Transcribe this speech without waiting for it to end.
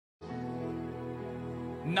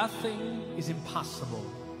Nothing is impossible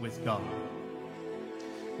with God.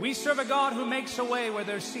 We serve a God who makes a way where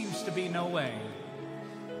there seems to be no way.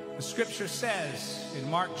 The scripture says in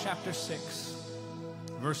Mark chapter 6,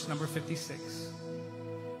 verse number 56,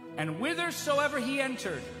 and whithersoever he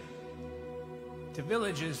entered, to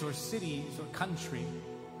villages or cities or country,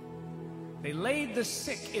 they laid the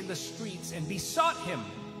sick in the streets and besought him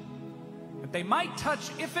that they might touch,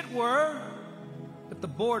 if it were, but the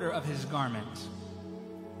border of his garment.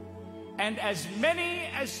 And as many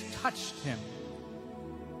as touched him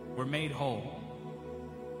were made whole.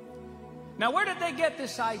 Now, where did they get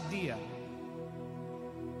this idea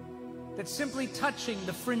that simply touching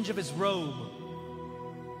the fringe of his robe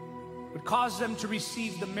would cause them to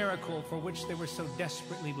receive the miracle for which they were so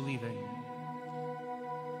desperately believing?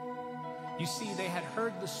 You see, they had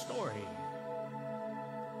heard the story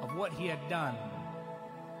of what he had done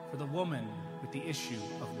for the woman with the issue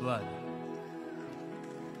of blood.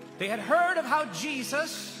 They had heard of how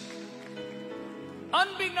Jesus,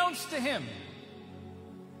 unbeknownst to him,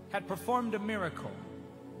 had performed a miracle.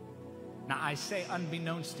 Now, I say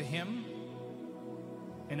unbeknownst to him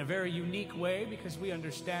in a very unique way because we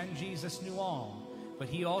understand Jesus knew all. But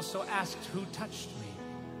he also asked, who touched me?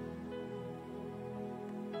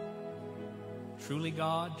 Truly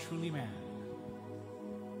God, truly man.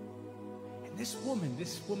 And this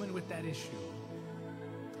woman with that issue,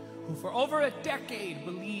 who for over a decade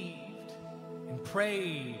believed and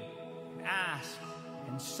prayed and asked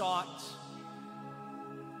and sought,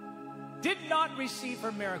 did not receive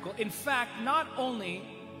her miracle. In fact, not only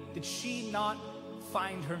did she not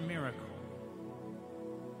find her miracle,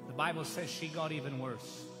 the Bible says she got even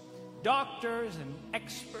worse. Doctors and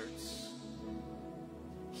experts,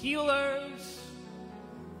 healers,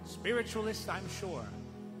 spiritualists, I'm sure.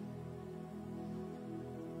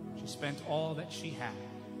 She spent all that she had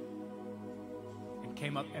and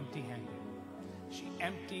came up empty-handed. She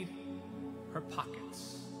emptied her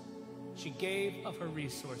pockets. She gave of her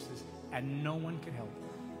resources, and no one could help her.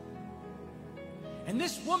 And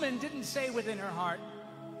this woman didn't say within her heart,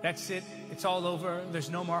 that's it, it's all over,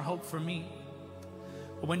 there's no more hope for me.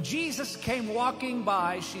 But when Jesus came walking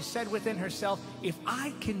by, she said within herself, if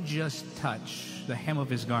I can just touch the hem of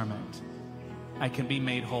his garment, I can be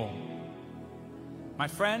made whole. My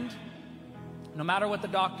friend, no matter what the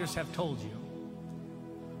doctors have told you,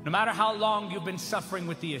 no matter how long you've been suffering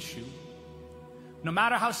with the issue, no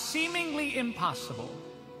matter how seemingly impossible,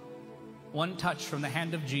 one touch from the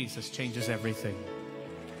hand of Jesus changes everything.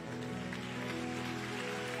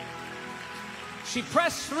 She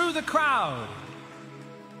pressed through the crowd,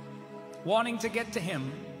 wanting to get to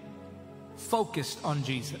him, focused on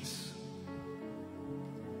Jesus.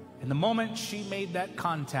 And the moment she made that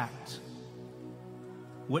contact,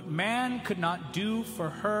 what man could not do for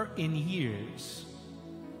her in years,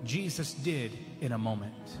 Jesus did in a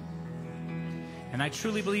moment. And I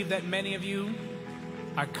truly believe that many of you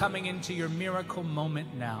are coming into your miracle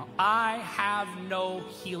moment now. I have no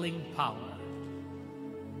healing power.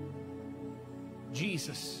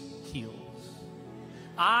 Jesus heals.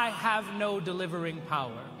 I have no delivering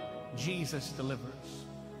power. Jesus delivers.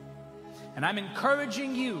 And I'm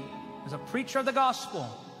encouraging you as a preacher of the gospel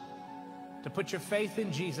to put your faith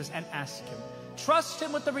in Jesus and ask him. Trust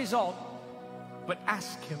him with the result, but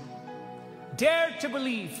ask him. Dare to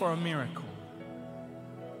believe for a miracle.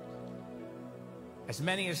 As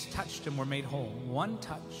many as touched him were made whole. One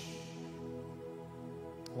touch,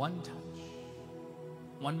 one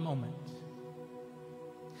moment.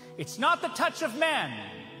 It's not the touch of man.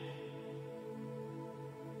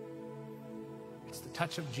 It's the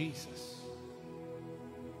touch of Jesus.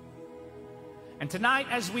 And tonight,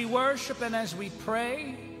 as we worship and as we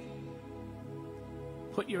pray,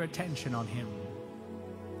 put your attention on him.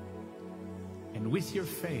 And with your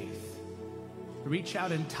faith, reach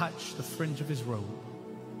out and touch the fringe of his robe.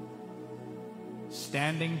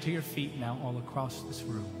 Standing to your feet now all across this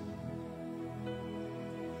room.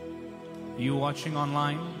 You watching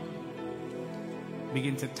online,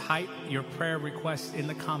 begin to type your prayer requests in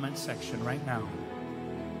the comment section right now.